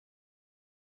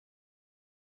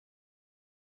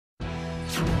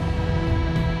हम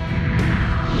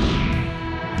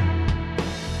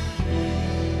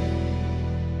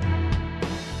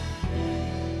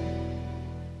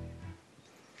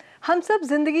सब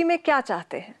जिंदगी में क्या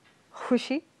चाहते हैं?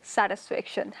 खुशी,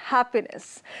 सेटिस्फेक्शन,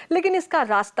 हैप्पीनेस। लेकिन इसका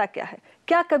रास्ता क्या है?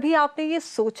 क्या कभी आपने ये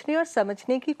सोचने और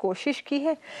समझने की कोशिश की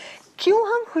है? क्यों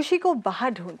हम खुशी को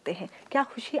बाहर ढूंढते हैं? क्या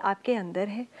खुशी आपके अंदर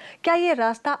है? क्या ये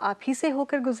रास्ता आप ही से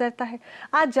होकर गुजरता है?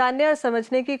 आज जानने और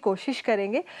समझने की कोशिश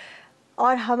करेंगे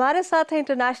और हमारे साथ हैं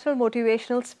international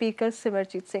motivational speaker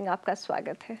Simarjeet Singh. आपका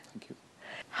स्वागत है।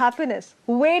 Happiness,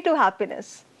 way to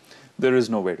happiness. There is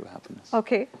no way to happiness.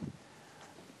 Okay.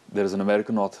 There is an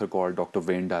American author called Dr.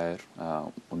 Wayne Dyer.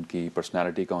 उनकी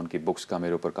पर्सनालिटी का, उनकी बुक्स का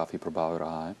मेरे ऊपर काफ़ी प्रभाव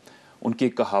रहा है। उनकी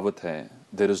एक कहावत है,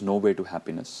 There is no way to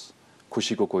happiness.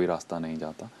 खुशी को कोई रास्ता नहीं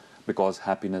जाता, because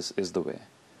happiness is the way.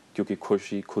 क्योंकि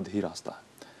खुशी खुद ही रास्ता है।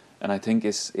 And I think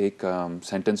इस एक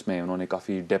सेंटेंस में उन्होंने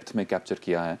काफ़ी डेप्थ में कैप्चर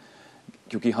किया है,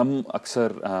 क्योंकि हम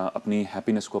अक्सर अपनी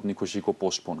हैप्पीनेस को, अपनी खुशी को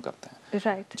पोस्टपोन करते हैं।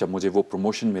 राइट। जब मुझे वो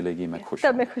प्रमोशन मिलेगी मैं खुश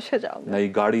तब मैं खुश हो जाऊंगा, नई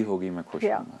गाड़ी होगी मैं खुश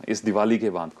होऊंगा, इस दिवाली के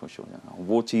बाद खुश हो जाऊंगा,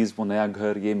 वो चीज, वो नया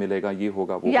घर, ये मिलेगा, ये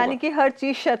होगा, वो यानी कि हर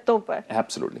चीज शर्तों पर।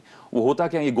 एब्सोल्युटली। वो होता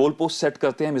क्या है, ये गोल पोस्ट सेट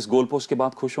करते हैं, हम इस गोल पोस्ट के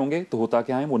बाद खुश होंगे, तो होता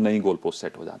क्या है, वो नई गोल पोस्ट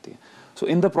सेट हो जाती है। सो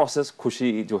इन द प्रोसेस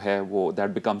खुशी जो है वो दैट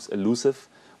बिकम्स एलूसिव,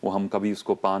 वो हम कभी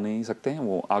उसको पा नहीं सकते हैं,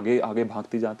 वो आगे आगे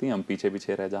भागती जाती है, हम पीछे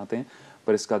पीछे रह जाते हैं।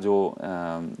 पर इसका जो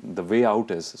द वे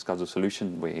आउट इज, इसका जो सोल्यूशन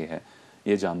वो ये है,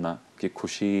 ये जानना कि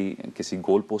खुशी किसी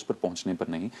गोल पोस्ट पर पहुंचने पर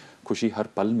नहीं, खुशी हर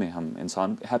पल में हम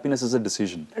इंसान, happiness is a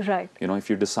decision. Right. You know,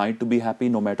 if you decide to be happy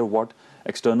no matter what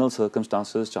external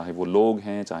circumstances, चाहे वो लोग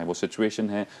हैं, चाहे वो सिचुएशन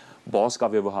है, बॉस का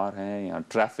व्यवहार है या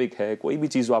ट्रैफिक है, कोई भी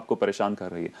चीज़ जो आपको परेशान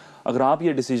कर रही है, अगर आप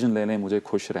ये डिसीजन ले लें मुझे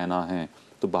खुश रहना है,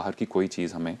 तो बाहर की कोई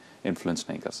चीज़ हमें इन्फ्लुएंस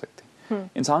नहीं कर सकती।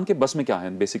 इंसान के बस में क्या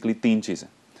है? बेसिकली तीन चीज़ें,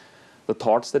 the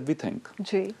thoughts that we think,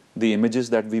 the images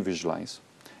that we visualise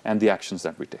and the actions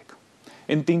that we take.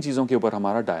 इन तीन चीज़ों के ऊपर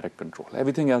हमारा direct control,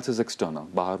 everything else is external.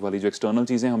 बाहर वाली जो एक्सटर्नल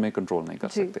चीज़ें हमें कंट्रोल नहीं कर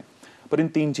सकते, पर इन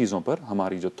तीन चीज़ों पर,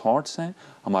 हमारी जो थॉट्स हैं,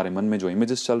 हमारे मन में जो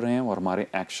इमेजेस चल रहे हैं, और हमारे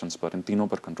एक्शंस पर, इन तीनों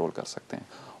पर कंट्रोल कर सकते हैं।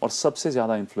 और सबसे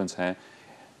ज़्यादा इन्फ्लुएंस है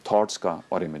थॉट्स का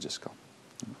और इमेजेस का।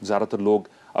 ज़्यादातर लोग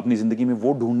अपनी ज़िंदगी में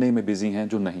वो ढूंढने में बिजी हैं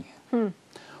जो नहीं है,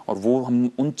 और वो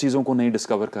हम उन चीज़ों को नहीं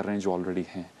डिस्कवर कर रहे हैं जो ऑलरेडी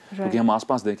हैं। क्योंकि हम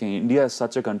आसपास देखें, India is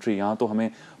such a country, यहाँ तो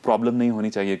हमें प्रॉब्लम नहीं होनी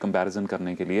चाहिए कंपैरिजन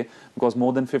करने के लिए, बिकॉज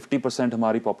मोर देन 50%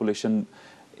 हमारी पॉपुलेशन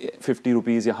 50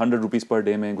 रुपीज़ या 100 रुपीज़ पर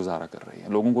डे में गुजारा कर रही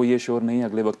है। लोगों को ये श्योर नहीं है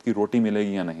अगले वक्त की रोटी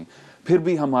मिलेगी या नहीं। फिर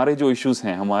भी हमारे जो इश्यूज़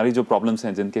हैं, हमारी जो प्रॉब्लम्स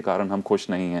हैं, जिनके कारण हम खुश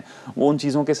नहीं हैं, वो उन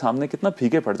चीज़ों के सामने कितना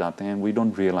फीके पड़ जाते हैं। We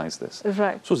don't realise this.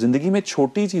 So जिंदगी में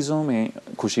छोटी चीज़ों में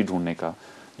खुशी ढूंढने का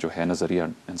जो है नजरिया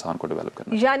इंसान को डेवलप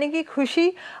करना। यानी कि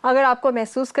खुशी अगर आपको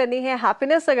महसूस करनी है,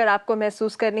 हैप्पीनेस अगर आपको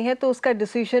महसूस करनी है, तो उसका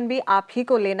डिसीजन भी आप ही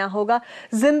को लेना होगा।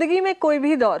 जिंदगी में कोई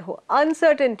भी दौर हो,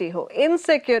 अनसर्टेनिटी हो,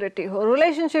 इनसिक्योरिटी हो,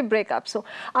 रिलेशनशिप ब्रेकअप्स हो,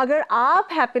 अगर आप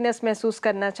हैप्पीनेस महसूस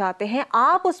करना चाहते हैं,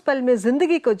 आप उस पल में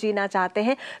जिंदगी को जीना चाहते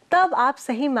हैं, तब आप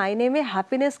सही मायने में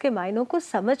हैप्पीनेस के मायनों को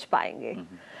समझ पाएंगे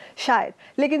शायद।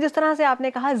 लेकिन जिस तरह से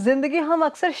आपने कहा, जिंदगी हम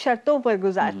अक्सर शर्तों पर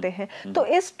गुजारते हैं, तो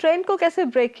इस ट्रेंड को कैसे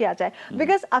ब्रेक किया जाए?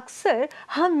 बिकॉज अक्सर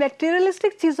हम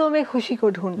मटेरियलिस्टिक चीजों में खुशी को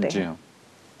ढूंढते हैं।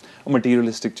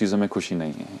 मटेरियलिस्टिक चीज़ों में खुशी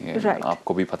नहीं है, right.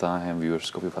 आपको भी पता है, व्यूअर्स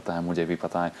को भी पता है, मुझे भी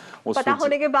पता है। पता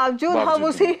होने के बावजूद हम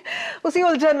उसी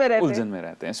उलझन में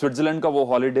रहते हैं। स्विट्जरलैंड का वो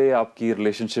हॉलिडे आपकी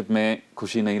रिलेशनशिप में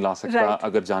खुशी नहीं ला सकता, right.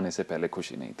 अगर जाने से पहले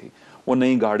खुशी नहीं थी। वो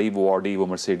नई गाड़ी, वो ऑडी, वो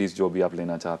मर्सिडीज, जो भी आप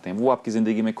लेना चाहते हैं, वो आपकी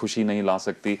ज़िंदगी में खुशी नहीं ला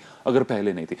सकती अगर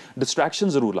पहले नहीं थी। डिस्ट्रैक्शन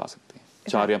ज़रूर ला सकती है,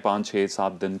 4 या 5, 6,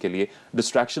 7 दिन के लिए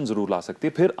डिस्ट्रैक्शन ज़रूर ला सकती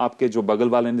है। फिर आपके जो बगल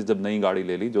वाले ने जब नई गाड़ी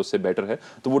ले ली जो उससे बेटर है,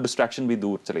 तो वो डिस्ट्रैक्शन भी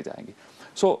दूर चली जाएगी।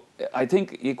 सो आई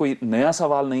थिंक ये कोई नया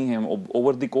सवाल नहीं है।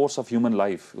 Over the course of human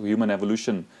life, human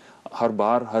evolution, हर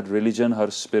बार हर रिलीजन, हर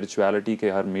स्पिरिचुअलिटी के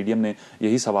हर मीडियम ने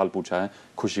यही सवाल पूछा है,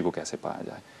 खुशी को कैसे पाया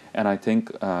जाए। एंड आई थिंक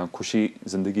खुशी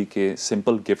ज़िंदगी के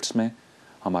सिंपल गिफ्ट्स में,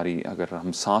 हमारी अगर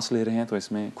हम सांस ले रहे हैं तो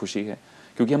इसमें खुशी है,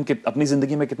 क्योंकि हम अपनी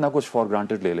ज़िंदगी में कितना कुछ फॉर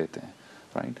ग्रांटेड ले लेते हैं,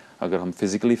 राइट। अगर हम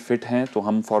फिजिकली फिट हैं तो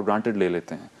हम फॉर ग्रांटेड ले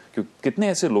लेते हैं, क्योंकि कितने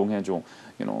ऐसे लोग हैं जो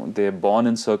दे बॉर्न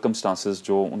इन सर्कमस्टांसेस,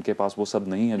 जो उनके पास वो सब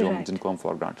नहीं है जो जिनको हम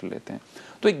फॉर ग्रांटेड लेते हैं।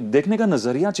 तो एक देखने का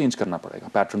नज़रिया चेंज करना पड़ेगा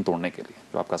पैटर्न तोड़ने के लिए,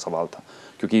 जो आपका सवाल था।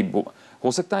 क्योंकि वो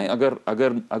हो सकता है,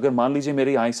 अगर मान लीजिए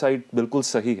मेरी आई साइट बिल्कुल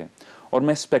सही है और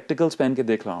मैं स्पेक्टिकल्स पहन के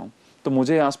देख रहा हूँ, तो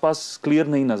मुझे आसपास क्लियर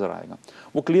नहीं नज़र आएगा।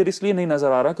 वो क्लियर इसलिए नहीं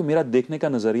नज़र आ रहा कि मेरा देखने का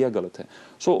नज़रिया गलत है।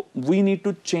 So we need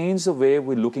to change the way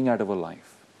we looking at our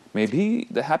life. Maybe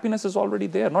the happiness is already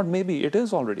there, not maybe, it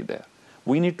is already there.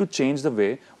 We need to change the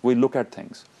way we look at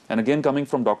things. And again, coming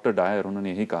from Dr. Dyer,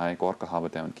 उन्होंने यही कहा है, एक और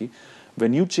कहावत है उनकी,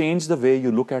 when you change the way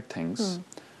you look at things,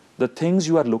 the things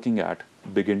you are looking at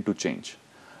begin to change.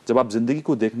 जब आप जिंदगी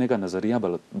को देखने का नजरिया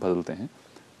बदलते हैं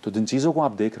तो जिन चीजों को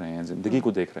आप देख रहे हैं, जिंदगी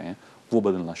को देख रहे हैं, वो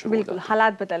बदलना शुरू हो बिल्कुल, जाता है।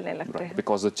 हालात बदलने लगते हैं।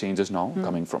 Because the change is now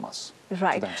coming from us.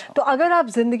 Right. तो अगर आप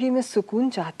जिंदगी में सुकून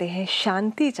चाहते हैं,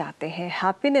 शांति चाहते हैं,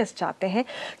 हैप्पीनेस चाहते हैं,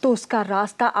 तो उसका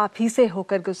रास्ता आप ही से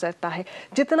होकर गुजरता है।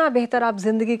 जितना बेहतर आप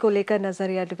जिंदगी को लेकर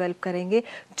नजरिया डेवलप करेंगे,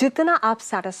 जितना आप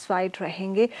सेटिस्फाइड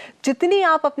रहेंगे, जितनी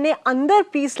आप अपने अंदर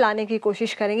पीस लाने की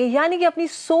कोशिश करेंगे, यानी कि अपनी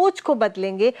सोच को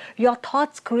बदलेंगे, your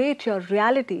thoughts create your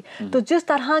reality. तो जिस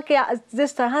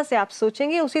तरह से आप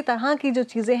सोचेंगे, उसी तरह की जो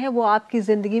चीजें हैं वो आपकी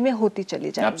जिंदगी में होती चली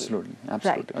जाएगी। Absolutely,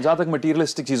 absolutely. जहां तक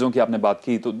मटेरियलिस्टिक चीजों की आपने बात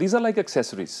की, तो दीज आर लाइक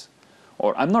एक्सेसरीज,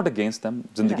 और I am not against them.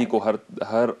 जिंदगी को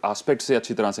हर एस्पेक्ट से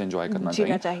अच्छी तरह से एंजॉय करना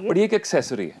चाहिए, बट ये एक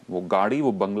एक्सेसरी है। वो गाड़ी,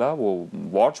 वो बंगला, वो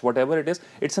watch, whatever it is,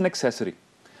 it's an accessory.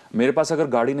 मेरे पास अगर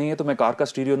गाड़ी नहीं है तो मैं कार का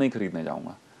स्टीरियो नहीं खरीदने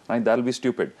जाऊंगा, right? That will be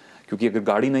stupid, क्योंकि अगर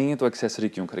गाड़ी नहीं है तो एक्सेसरी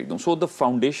क्यों खरीदूं? So the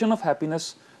foundation of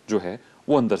happiness जो है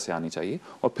वो अंदर से आनी चाहिए,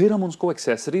 और फिर हम उसको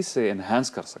एक्सेसरीज से एनहांस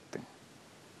कर सकते हैं,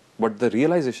 but the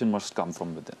realisation must come from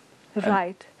within.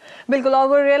 Right, बिल्कुल। और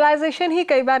वो रियलाइजेशन ही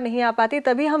कई बार नहीं आ पाती,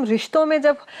 तभी हम रिश्तों में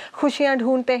जब खुशियां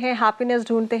ढूंढते हैं, हैप्पीनेस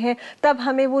ढूंढते हैं, तब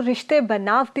हमें वो रिश्ते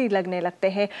बनावटी लगने लगते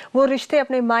हैं। वो रिश्ते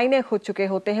अपने मायने खो चुके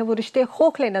होते हैं, वो रिश्ते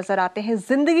खोखले नजर आते हैं,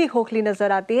 जिंदगी खोखली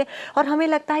नजर आती है, और हमें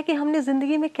लगता है कि हमने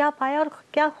जिंदगी में क्या पाया और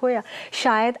क्या खोया।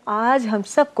 शायद आज हम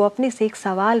सबको अपने से एक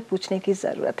सवाल पूछने की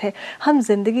जरूरत है, हम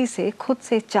जिंदगी से खुद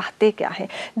से चाहते क्या है?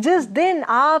 जिस दिन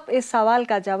आप इस सवाल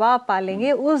का जवाब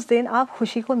पालेंगे, उस दिन आप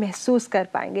खुशी को महसूस कर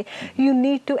पाएंगे। You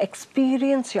need to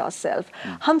experience yourself.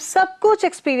 हम सब कुछ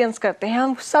एक्सपीरियंस करते हैं,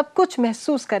 हम सब कुछ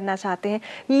महसूस करना चाहते हैं,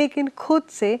 लेकिन खुद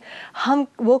से हम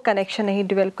वो कनेक्शन नहीं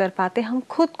डेवलप कर पाते, हम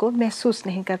खुद को महसूस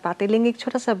नहीं कर पाते। लेंगे एक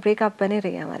छोटा सा ब्रेक, आप बने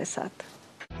रहिए हमारे साथ।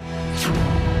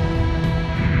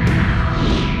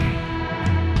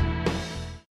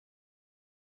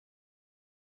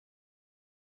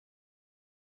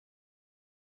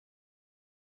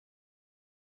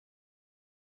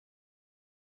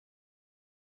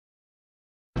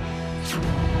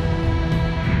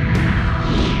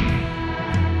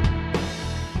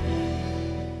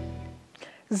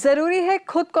 ज़रूरी है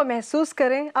खुद को महसूस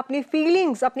करें, अपनी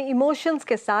फीलिंग्स, अपनी इमोशंस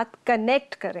के साथ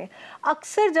कनेक्ट करें।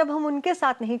 अक्सर जब हम उनके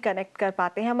साथ नहीं कनेक्ट कर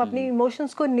पाते हैं, हम अपनी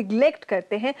इमोशंस को निग्लेक्ट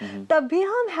करते हैं, तब भी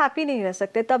हम हैप्पी नहीं रह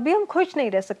सकते, तब भी हम खुश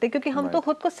नहीं रह सकते, क्योंकि हम तो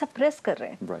खुद को सप्रेस कर रहे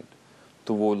हैं। राइट।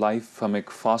 तो वो लाइफ हम एक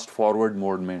फास्ट फॉरवर्ड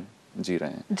मोड में जी रहे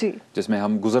हैं जी, जिसमें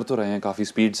हम गुजर तो रहे हैं काफ़ी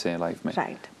स्पीड से लाइफ में,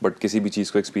 बट किसी भी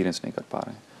चीज़ को एक्सपीरियंस नहीं कर पा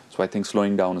रहे हैं। So I think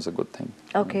slowing down is a good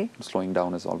thing. Okay, slowing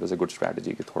down is always a good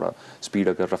strategy, कि थोड़ा स्पीड,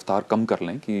 अगर रफ्तार कम कर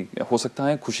लें, कि हो सकता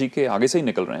है खुशी के आगे से ही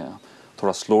निकल रहे हैं आप,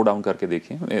 थोड़ा स्लो डाउन करके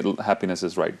देखिए, हैप्पीनेस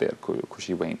इज़ राइट देयर,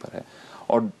 खुशी वहीं पर है।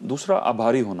 और दूसरा,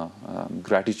 आभारी होना,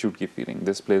 ग्रैटिट्यूड की feeling,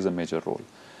 this plays a major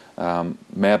role.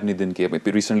 मैं अपनी दिन की,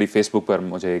 रिसेंटली फेसबुक पर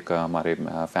मुझे एक हमारे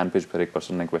फैन पेज पर एक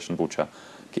पर्सन ने क्वेश्चन पूछा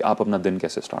कि आप अपना दिन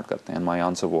कैसे स्टार्ट करते हैं, and my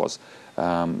answer was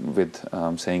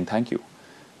with saying thank you,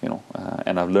 you know,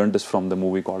 and I've learned this from the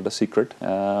movie called The Secret,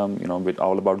 you know, with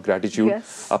all about gratitude. Yes.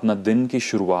 अपना दिन की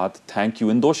शुरुआत थैंक यू,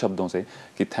 इन दो शब्दों से,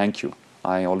 कि thank you,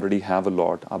 I already have a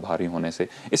lot, आभारी होने से,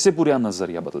 इससे पूरा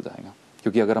नज़रिया बदल जाएगा।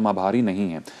 क्योंकि अगर हम आभारी नहीं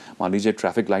हैं, मान लीजिए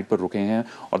ट्रैफिक लाइट पर रुके हैं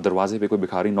और दरवाजे पे कोई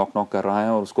भिखारी नॉक नॉक कर रहा है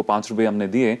और उसको 5 रुपये हमने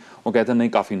दिए, वो कहता है नहीं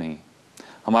काफ़ी नहीं,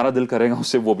 हमारा दिल करेगा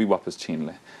उससे वो भी वापस छीन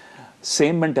लें।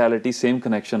 सेम मेंटालिटी, सेम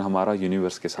कनेक्शन हमारा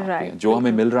यूनिवर्स के साथ है। जो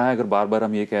हमें मिल रहा है, अगर बार बार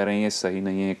हम ये कह रहे हैं ये सही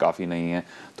नहीं है, काफी नहीं है,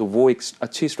 तो वो एक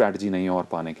अच्छी स्ट्रैटेजी नहीं है और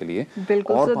पाने के लिए।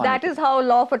 बिल्कुल, so that is how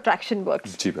law of attraction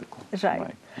works. जी बिल्कुल,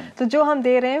 राइट। तो जो हम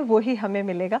दे रहे हैं वो ही हमें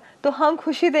मिलेगा, तो हम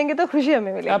खुशी देंगे तो खुशी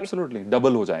हमें मिलेगी। एब्सोल्युटली,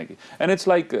 डबल हो जाएगी। And it's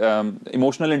like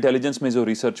emotional intelligence में जो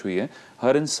रिसर्च हुई है,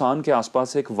 हर इंसान के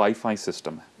आसपास एक वाईफाई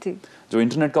सिस्टम है जी। जो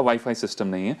इंटरनेट का वाईफाई सिस्टम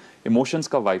नहीं है, इमोशंस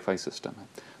का वाईफाई सिस्टम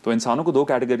है। तो इंसानों को 2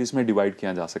 कैटेगरीज में डिवाइड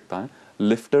किया जा सकता है,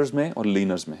 लिफ्टर्स में और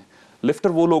लीनर्स में। लिफ्टर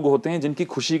वो लोग होते हैं जिनकी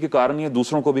खुशी के कारण ये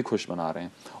दूसरों को भी खुश बना रहे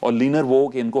हैं, और लीनर वो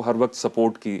कि इनको हर वक्त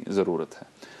सपोर्ट की ज़रूरत है।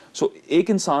 सो एक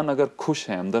इंसान अगर खुश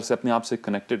है, अंदर से अपने आप से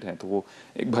कनेक्टेड है, तो वो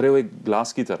एक भरे हुए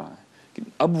ग्लास की तरह है कि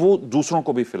अब वो दूसरों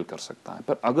को भी फिल कर सकता है।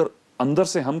 पर अगर अंदर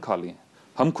से हम खाली हैं,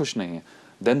 हम खुश नहीं हैं,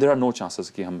 then there are no chances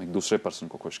कि हम एक दूसरे पर्सन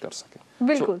को खुश कर सकें।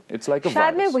 बिल्कुल, so, it's like a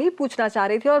शायद मैं virus. वही पूछना चाह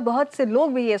रही थी, और बहुत से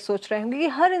लोग भी ये सोच रहे होंगे कि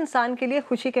हर इंसान के लिए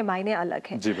खुशी के मायने अलग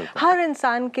हैं। जी बिल्कुल। हर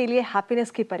इंसान के लिए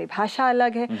हैप्पीनेस की परिभाषा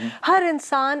अलग है। हर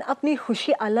इंसान अपनी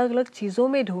खुशी अलग अलग चीज़ों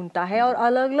में ढूंढता है, और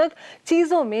अलग अलग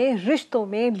चीज़ों में, रिश्तों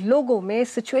में, लोगों में,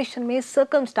 सिचुएशन में,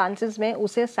 सर्कमस्टांसेस में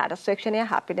उसे सेटिस्फेक्शन या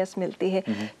हैप्पीनेस मिलती है।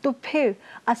 तो फिर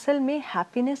असल में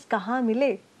हैप्पीनेस कहाँ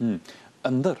मिले?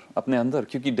 अंदर, अपने अंदर,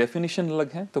 क्योंकि डेफिनेशन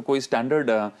अलग है। तो कोई standard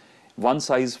one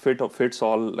size fits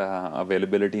all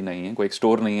availability नहीं है, कोई एक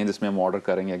स्टोर नहीं है जिसमें हम ऑर्डर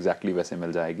करेंगे एग्जैक्टली वैसे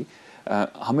मिल जाएगी।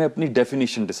 हमें अपनी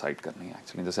डेफिनेशन डिसाइड करनी है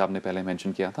एक्चुअली, जैसे आपने पहले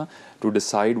मेंशन किया था, to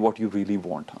decide what you really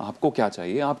want, आपको क्या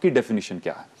चाहिए, आपकी डेफिनेशन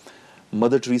क्या है।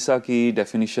 मदर टेरेसा की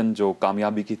डेफिनेशन जो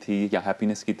कामयाबी की थी या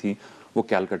हैप्पीनेस की थी, वो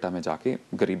कैलकाटा में जाके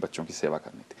गरीब बच्चों की सेवा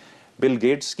करनी थी। बिल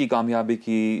गेट्स की कामयाबी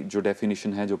की जो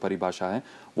डेफिनेशन है, जो परिभाषा है,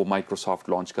 वो माइक्रोसॉफ्ट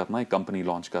लॉन्च करना, एक कंपनी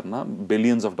लॉन्च करना,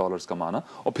 बिलियंस ऑफ डॉलर्स कमाना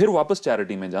और फिर वापस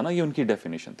चैरिटी में जाना, ये उनकी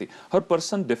डेफिनेशन थी। हर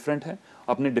पर्सन डिफरेंट है,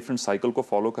 अपने डिफरेंट साइकिल को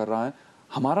फॉलो कर रहा है।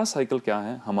 हमारा साइकिल क्या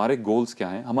है, हमारे गोल्स क्या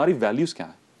हैं, हमारी वैल्यूज़ क्या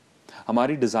हैं,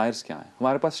 हमारी डिज़ायर्स क्या हैं,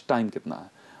 हमारे पास टाइम कितना है,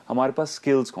 हमारे पास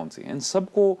स्किल्स कौन सी हैं, इन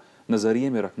सबको नज़रिए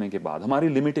में रखने के बाद हमारी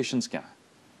लिमिटेशंस क्या हैं।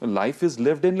 Life is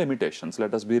lived in limitations,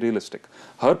 let us be realistic.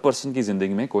 हर पर्सन की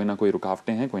जिंदगी में कोई ना कोई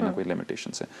रुकावटें हैं, कोई ना कोई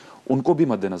लिमिटेशंस हैं, उनको भी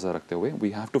मद्देनजर रखते हुए we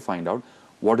have to find out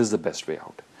what is the best way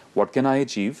out, what can I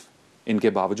achieve, इनके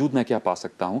बावजूद मैं क्या पा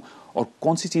सकता हूँ और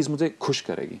कौन सी चीज़ मुझे खुश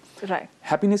करेगी।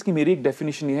 हैप्पीनेस की मेरी एक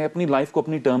डेफिनेशन ये है, अपनी लाइफ को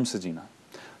अपनी टर्म्स से जीना,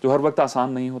 जो हर वक्त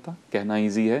आसान नहीं होता, कहना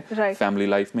ईजी है, फैमिली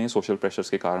लाइफ में सोशल प्रेशर्स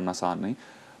के कारण आसान नहीं,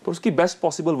 तो उसकी बेस्ट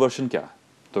पॉसिबल वर्जन क्या है।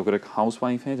 तो अगर एक हाउस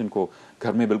वाइफ है जिनको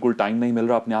घर में बिल्कुल टाइम नहीं मिल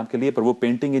रहा अपने आप के लिए, पर वो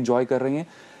पेंटिंग एंजॉय कर रही हैं,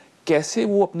 कैसे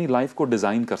वो अपनी लाइफ को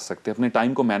डिज़ाइन कर सकते हैं, अपने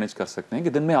टाइम को मैनेज कर सकते हैं कि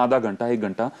दिन में आधा घंटा 1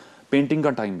 घंटा पेंटिंग का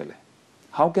टाइम मिले।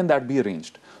 How can that be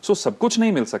arranged. So सब कुछ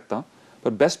नहीं मिल सकता,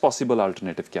 पर बेस्ट पॉसिबल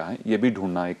अल्टरनेटिव क्या है, ये भी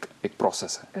ढूंढना एक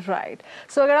प्रोसेस है। राइट।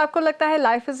 सो अगर आपको लगता है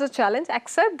life is a challenge,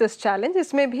 accept this challenge,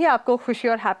 इसमें भी आपको खुशी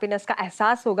और हैप्पीनेस का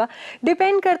एहसास होगा।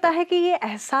 डिपेंड करता है कि ये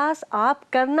एहसास आप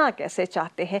करना कैसे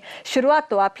चाहते हैं। शुरुआत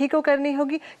तो आप ही को करनी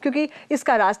होगी, क्योंकि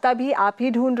इसका रास्ता भी आप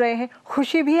ही ढूंढ रहे हैं।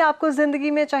 खुशी भी आपको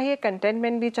ज़िंदगी में चाहिए,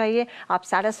 कंटेंटमेंट भी चाहिए, आप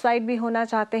सेटिस्फाइड भी होना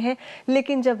चाहते हैं,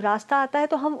 लेकिन जब रास्ता आता है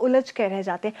तो हम उलझ के रह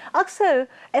जाते हैं। अक्सर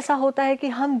ऐसा होता है कि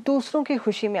हम दूसरों की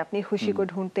खुशी में अपनी खुशी को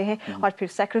ढूंढते हैं और फिर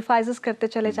सेक्रीफाइसेस करते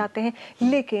चले जाते हैं,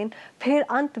 लेकिन फिर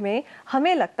अंत में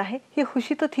हमें लगता है ये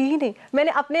खुशी तो थी ही नहीं,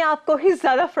 मैंने अपने आप को ही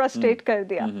ज्यादा फ्रस्ट्रेट कर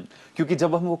दिया। क्योंकि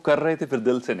जब हम वो कर रहे थे फिर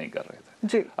दिल से नहीं कर रहे थे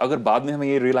जी। अगर बाद में हमें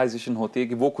ये रियलाइजेशन होती है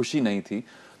कि वो खुशी नहीं थी,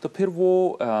 तो फिर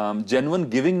वो जेन्युइन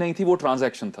गिविंग नहीं थी, वो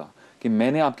ट्रांजैक्शन था कि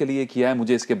मैंने आपके लिए किया है,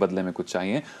 मुझे इसके बदले में कुछ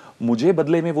चाहिए, मुझे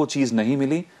बदले में वो चीज़ नहीं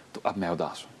मिली तो अब मैं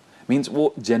उदास हूँ। मीन्स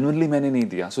वो जेन्युइनली मैंने नहीं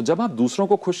दिया। सो जब आप दूसरों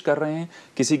को खुश कर रहे हैं,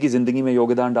 किसी की ज़िंदगी में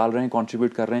योगदान डाल रहे हैं,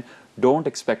 कंट्रीब्यूट कर रहे हैं, डोंट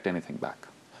एक्सपेक्ट एनीथिंग बैक,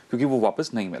 क्योंकि वो वापस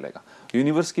नहीं मिलेगा।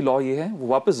 यूनिवर्स की लॉ ये है, वो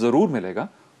वापस ज़रूर मिलेगा,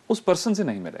 उस पर्सन से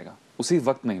नहीं मिलेगा, उसी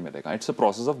वक्त नहीं मिलेगा। It's a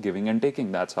process of giving and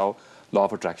taking, that's how law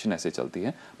of attraction ऐसे चलती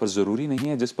है। पर ज़रूरी नहीं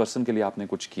है जिस पर्सन के लिए आपने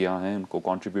कुछ किया है, उनको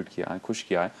कॉन्ट्रीब्यूट किया है, खुश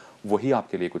किया है, वही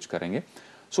आपके लिए कुछ करेंगे।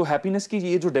 सो हैप्पीनेस की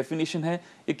ये जो डेफिनेशन है,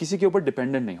 ये किसी के ऊपर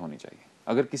डिपेंडेंट नहीं होनी चाहिए।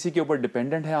 अगर किसी के ऊपर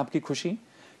डिपेंडेंट है आपकी खुशी,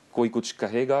 कोई कुछ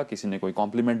कहेगा, किसी ने कोई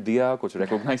कॉम्प्लीमेंट दिया, कुछ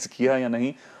रिकॉग्नाइज किया या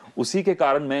नहीं, उसी के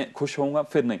कारण मैं खुश होऊंगा,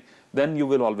 फिर नहीं, then you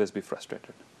will always be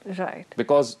frustrated. Right.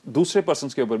 Because दूसरे पर्सन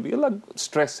के ऊपर भी अलग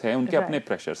स्ट्रेस है, उनके अपने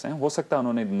प्रेशर्स हैं, हो सकता है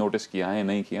उन्होंने नोटिस किया है,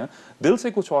 नहीं किया, दिल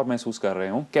से कुछ और महसूस कर रहे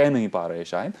हो, कह नहीं पा रहे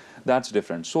शायद, that's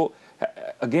different. So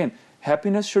again,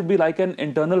 happiness should be like an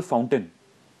internal fountain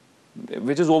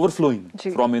which is overflowing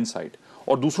from inside,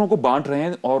 और दूसरों को बांट रहे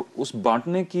हैं, और उस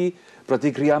बांटने की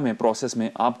प्रतिक्रिया में, प्रोसेस में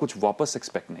आप कुछ वापस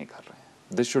एक्सपेक्ट नहीं कर रहे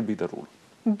हैं। This should be the rule.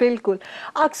 बिल्कुल।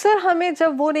 अक्सर हमें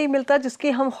जब वो नहीं मिलता जिसकी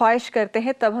हम ख्वाहिश करते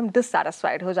हैं, तब हम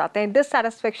डिससैटिस्फाइड हो जाते हैं।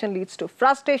 Dissatisfaction leads to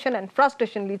frustration and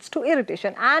frustration leads to irritation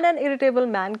and an irritable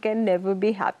man can never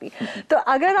be happy. तो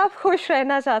अगर आप खुश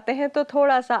रहना चाहते हैं तो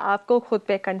थोड़ा सा आपको खुद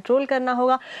पे कंट्रोल करना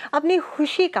होगा। अपनी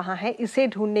खुशी कहाँ है, इसे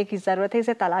ढूंढने की ज़रूरत है,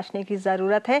 इसे तलाशने की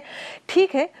ज़रूरत है।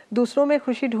 ठीक है, दूसरों में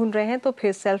खुशी ढूंढ रहे हैं तो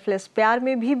फिर सेल्फलेस प्यार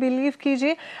में भी बिलीव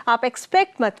कीजिए, आप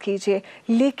एक्सपेक्ट मत कीजिए,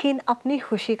 लेकिन अपनी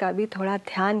खुशी का भी थोड़ा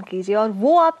ध्यान कीजिए, और वो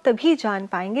आप तभी जान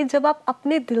पाएंगे जब आप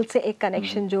अपने दिल से एक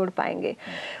कनेक्शन जोड़ पाएंगे।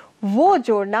 वो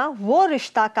जोड़ना, वो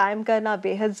रिश्ता कायम करना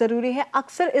बेहद ज़रूरी है।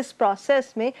 अक्सर इस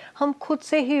प्रोसेस में हम खुद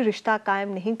से ही रिश्ता कायम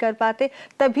नहीं कर पाते,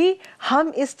 तभी हम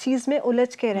इस चीज़ में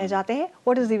उलझ के रह जाते हैं।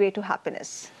 What is the way to happiness?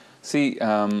 सी,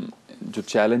 जो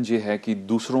चैलेंज ये है कि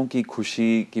दूसरों की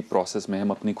खुशी की प्रोसेस में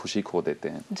हम अपनी खुशी खो देते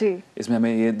हैं जी। इसमें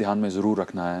हमें ये ध्यान में ज़रूर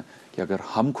रखना है कि अगर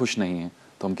हम खुश नहीं हैं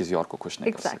तो हम किसी और को खुश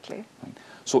नहीं कर सकते।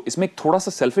 सो इसमें एक थोड़ा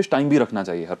सा सेल्फिश टाइम भी रखना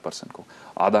चाहिए हर पर्सन को।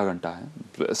 आधा घंटा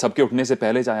है सबके उठने से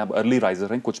पहले, चाहे आप अर्ली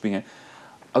राइजर हैं, कुछ भी हैं,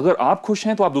 अगर आप खुश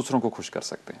हैं तो आप दूसरों को खुश कर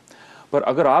सकते हैं। पर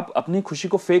अगर आप अपनी खुशी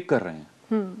को फेक कर रहे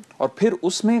हैं और फिर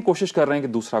उसमें कोशिश कर रहे हैं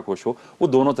कि दूसरा खुश हो, वो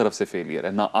दोनों तरफ से फेलियर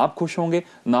है। ना आप खुश होंगे,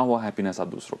 ना वो हैप्पीनेस आप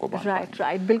दूसरों को बांट पाएंगे।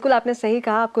 राइट, बिल्कुल आपने सही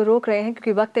कहा। आपको रोक रहे हैं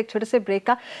क्योंकि वक्त एक छोटे से ब्रेक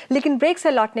का, लेकिन ब्रेक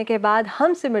से लौटने के बाद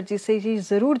हम सिमरन जी से ये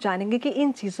जरूर जानेंगे कि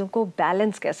इन चीजों को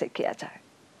बैलेंस कैसे किया जाए।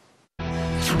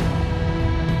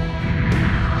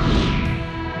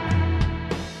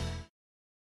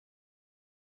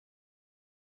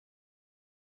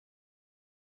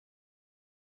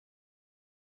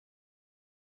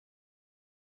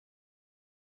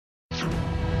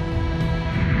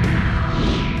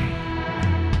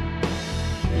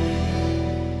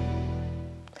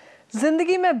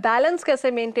 जिंदगी में बैलेंस कैसे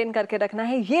मेंटेन करके रखना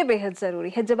है ये बेहद ज़रूरी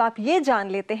है। जब आप ये जान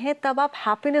लेते हैं तब आप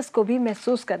हैप्पीनेस को भी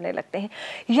महसूस करने लगते हैं।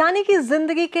 यानी कि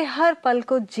ज़िंदगी के हर पल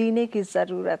को जीने की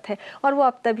ज़रूरत है और वो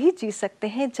आप तभी जी सकते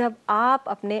हैं जब आप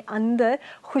अपने अंदर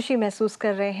खुशी महसूस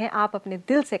कर रहे हैं, आप अपने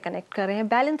दिल से कनेक्ट कर रहे हैं।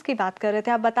 बैलेंस की बात कर रहे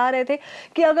थे, आप बता रहे थे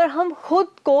कि अगर हम खुद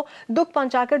को दुख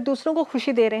पहुंचाकर दूसरों को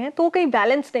खुशी दे रहे हैं तो कहीं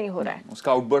बैलेंस नहीं हो रहा है।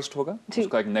 उसका आउटबर्स्ट होगा,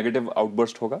 उसका एक नेगेटिव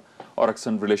आउटबर्स्ट होगा और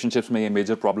अक्सर रिलेशनशिप्स में ये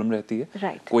मेजर प्रॉब्लम रहती है।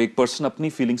 Right. कोई एक पर्सन अपनी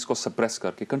फीलिंग्स को सप्रेस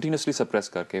करके, कंटिन्यूअसली सप्रेस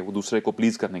करके वो दूसरे को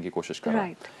प्लीज करने की कोशिश कर रहा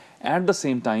है। एट द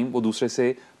सेम टाइम वो दूसरे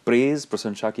से प्रेज,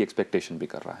 प्रशंसा की एक्सपेक्टेशन भी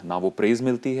कर रहा है। ना वो प्रेज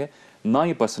मिलती है, ना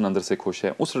ये पर्सन अंदर से खुश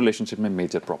है। उस रिलेशनशिप में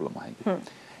मेजर प्रॉब्लम आएगी।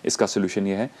 इसका सोल्यूशन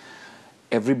ये है,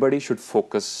 everybody should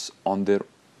focus on their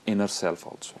inner self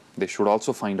also. They should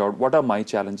also find out what are my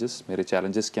challenges, मेरे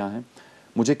चैलेंजेस क्या हैं,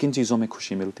 मुझे किन चीज़ों में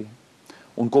खुशी मिलती है।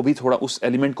 उनको भी थोड़ा उस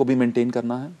एलिमेंट को भी मेंटेन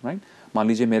करना है, राइट। मान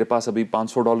लीजिए मेरे पास अभी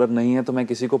 $500 नहीं है तो मैं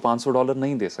किसी को $500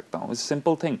 नहीं दे सकता हूँ। It's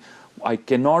simple thing, I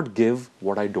can not give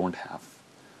what I don't have.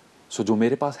 सो जो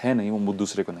मेरे पास है नहीं वो मैं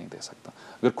दूसरे को नहीं दे सकता।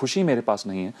 अगर खुशी मेरे पास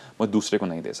नहीं है मैं दूसरे को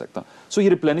नहीं दे सकता। सो ये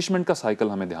रिप्लेनिशमेंट का साइकिल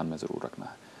हमें ध्यान में ज़रूर रखना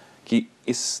है कि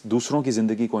इस दूसरों की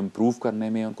ज़िंदगी को इम्प्रूव करने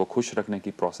में, उनको खुश रखने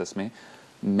की प्रोसेस में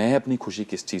मैं अपनी खुशी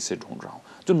किस चीज़ से ढूंढ रहा हूँ।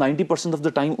 जो 90% ऑफ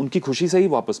द टाइम उनकी खुशी से ही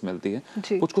वापस मिलती है,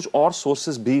 कुछ कुछ और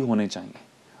सोर्सेज भी होने चाहिए।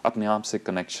 अपने आप से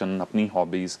कनेक्शन, अपनी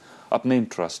हॉबीज़, अपने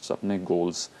इंटरेस्ट्स, अपने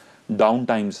गोल्स, डाउन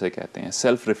टाइम से कहते हैं,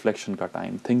 सेल्फ रिफ्लेक्शन का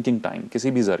टाइम, थिंकिंग टाइम,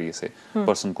 किसी भी जरिए से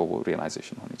पर्सन को वो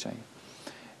रियलाइजेशन होनी चाहिए।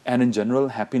 एंड इन जनरल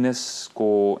हैप्पीनेस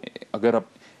को अगर अब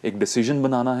एक डिसीजन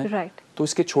बनाना है तो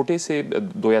इसके छोटे से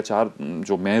 2 या 4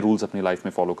 जो मैं रूल्स अपनी लाइफ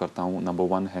में फॉलो करता हूँ। नंबर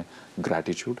 1 है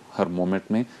ग्रैटिट्यूड, हर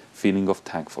मोमेंट में फीलिंग ऑफ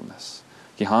थैंकफुलनेस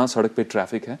कि हाँ सड़क पे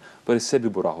ट्रैफिक है पर इससे भी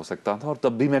बुरा हो सकता था और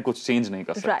तब भी मैं कुछ चेंज नहीं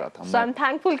कर सकता था। So I'm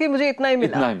thankful कि मुझे इतना ही मिल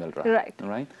रहा है,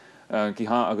 राइट। कि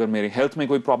हाँ अगर मेरे हेल्थ में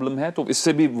कोई प्रॉब्लम है तो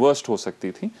इससे भी वर्स्ट हो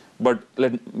सकती थी, बट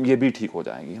ये भी ठीक हो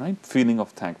जाएगी, right. Feeling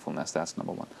of thankfulness, that's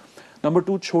number 1। Number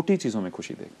 2, छोटी चीज़ों में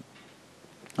खुशी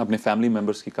देखना। अपने फैमिली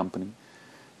मेम्बर्स की कंपनी,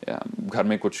 घर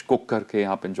में कुछ कुक करके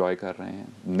आप एंजॉय कर रहे हैं,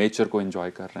 नेचर को एंजॉय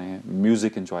कर रहे हैं,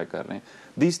 म्यूजिक एंजॉय कर रहे हैं।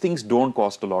 These things don't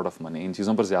cost a lot of money. इन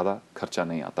चीज़ों पर ज़्यादा खर्चा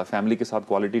नहीं आता। फैमिली के साथ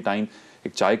क्वालिटी टाइम,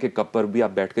 एक चाय के कप पर भी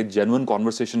आप बैठ के जेन्युइन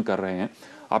कॉन्वर्सेशन कर रहे हैं,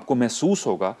 आपको महसूस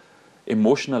होगा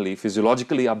इमोशनली,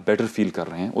 फिजियोलॉजिकली आप बेटर फील कर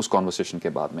रहे हैं उस कॉन्वर्सेशन के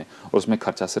बाद में। और उसमें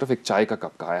खर्चा सिर्फ एक चाय का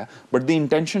कप का आया, but the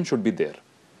intention should be there.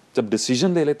 जब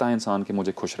डिसीजन ले लेता है इंसान कि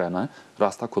मुझे खुश रहना है,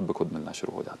 रास्ता खुद ब खुद मिलना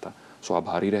शुरू हो जाता है। सो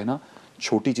आभारी रहना,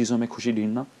 छोटी चीज़ों में खुशी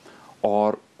ढूंढना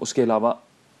और उसके अलावा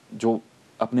जो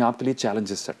अपने आप के लिए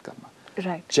चैलेंजेस सेट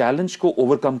करना। चैलेंज को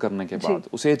ओवरकम करने के बाद,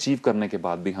 उसे अचीव करने के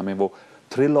बाद भी हमें वो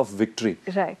थ्रिल ऑफ विक्ट्री,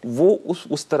 वो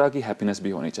उस तरह की हैप्पीनेस भी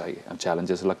होनी चाहिए। अब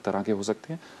चैलेंजेस अलग तरह के हो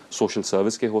सकते हैं, सोशल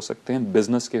सर्विस के हो सकते हैं,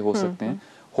 बिजनेस के हो सकते हैं,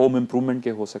 होम इम्प्रूवमेंट के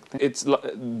हो सकते हैं। इट्स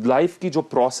लाइफ की जो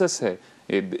प्रोसेस है,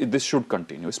 दिस शुड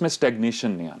कंटिन्यू। इसमें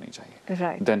स्टैग्नेशन नहीं आनी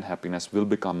चाहिए। Then happiness will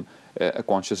become a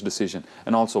conscious decision.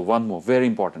 And also one more very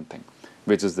important thing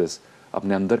which is this,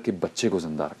 अपने अंदर के बच्चे को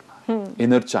जिंदा रखना,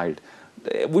 inner child.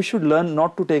 We should learn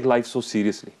not to take life so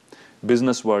seriously.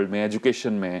 Business world में,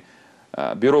 एजुकेशन में,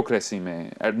 bureaucracy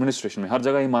में, एडमिनिस्ट्रेशन में, हर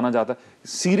जगह ही माना जाता है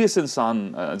सीरियस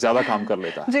इंसान ज्यादा काम कर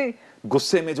लेता है।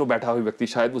 गुस्से में जो बैठा हुआ व्यक्ति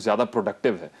शायद वो ज्यादा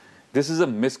प्रोडक्टिव है। दिस इज अ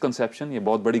मिसकंसेप्शन, ये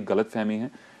बहुत बड़ी गलतफहमी है।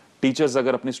 टीचर्स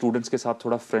अगर अपने स्टूडेंट्स के साथ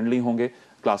थोड़ा फ्रेंडली होंगे,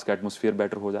 क्लास का एटमॉस्फेयर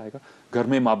बेटर हो जाएगा। घर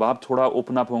में माँ बाप थोड़ा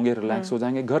ओपन अप होंगे, रिलैक्स हो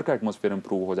जाएंगे, घर का एटमॉस्फेयर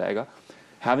इंप्रूव हो जाएगा।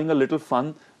 Having a little fun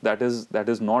that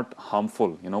is not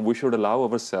harmful, you know, we should allow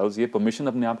ourselves, ये permission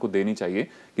अपने आप को देनी चाहिए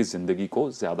कि जिंदगी को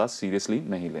ज्यादा सीरियसली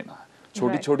नहीं लेना है।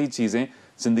 छोटी छोटी चीजें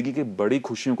जिंदगी की बड़ी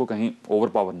खुशियों को कहीं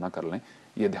ओवरपावर ना कर लें,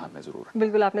 ये ध्यान में जरूर है।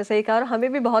 बिल्कुल आपने सही कहा और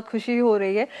हमें भी बहुत खुशी हो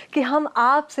रही है कि हम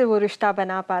आपसे वो रिश्ता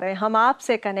बना पा रहे हैं, हम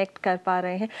आपसे कनेक्ट कर पा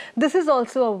रहे हैं। This is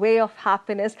also a way of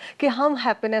happiness कि हम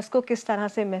हैप्पीनेस को किस तरह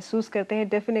से महसूस करते हैं।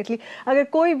 डेफिनेटली अगर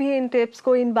कोई भी इन टिप्स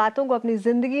को, इन बातों को अपनी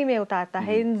ज़िंदगी में उतारता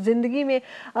है, इन ज़िंदगी में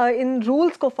इन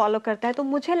रूल्स को फॉलो करता है, तो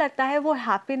मुझे लगता है वो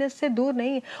हैप्पीनेस से दूर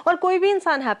नहीं है। और कोई भी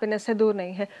इंसान हैप्पीनेस से दूर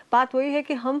नहीं है। बात वही है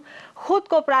कि हम खुद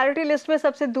को प्रायोरिटी लिस्ट में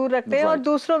सबसे दूर रखते हैं और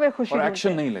दूसरों में खुशी और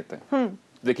एक्शन नहीं लेते।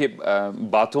 देखिए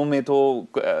बातों में तो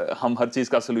हम हर चीज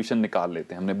का सोल्यूशन निकाल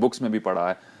लेते हैं, हमने बुक्स में भी पढ़ा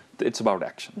है। It's about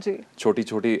action. छोटी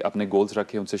छोटी अपने गोल्स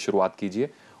रखे, उनसे शुरुआत कीजिए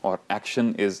और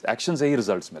एक्शन से ही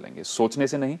रिजल्ट्स मिलेंगे। सोचने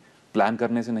से नहीं, प्लान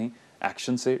करने से नहीं,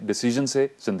 एक्शन से, डिसीजन से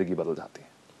जिंदगी बदल जाती है।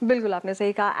 बिल्कुल आपने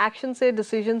सही कहा, एक्शन से,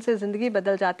 डिसीजन से ज़िंदगी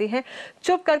बदल जाती है।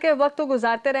 चुप करके वक्त को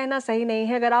गुजारते रहना सही नहीं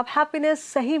है। अगर आप हैप्पीनेस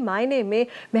सही मायने में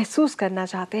महसूस करना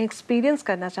चाहते हैं, एक्सपीरियंस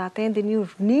करना चाहते हैं, then you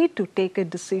need to take a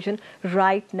decision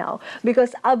right now,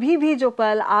 because अभी भी जो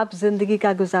पल आप ज़िंदगी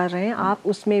का गुजार रहे हैं, आप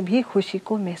उसमें भी खुशी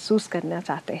को महसूस करना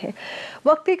चाहते हैं।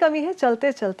 वक्त की कमी है,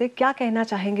 चलते चलते क्या कहना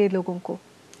चाहेंगे लोगों को?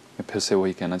 मैं फिर से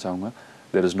वही कहना चाहूँगा,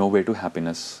 there is no way to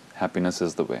happiness, happiness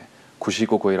is the वे। खुशी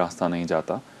को कोई रास्ता नहीं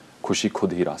जाता, खुशी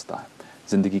खुद ही रास्ता है।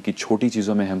 ज़िंदगी की छोटी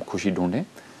चीज़ों में हम खुशी ढूंढें,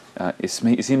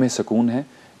 इसमें इसी में सुकून है।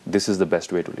 This is the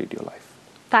best way to lead your life.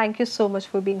 Thank you so much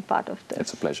for being part of this.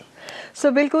 It's a pleasure.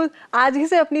 सो बिल्कुल आज ही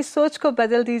से अपनी सोच को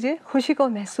बदल दीजिए, खुशी को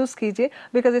महसूस कीजिए,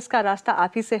 बिकॉज इसका रास्ता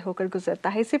आप ही से होकर गुजरता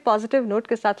है। इसी पॉजिटिव नोट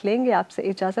के साथ लेंगे आपसे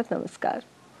इजाज़त। नमस्कार।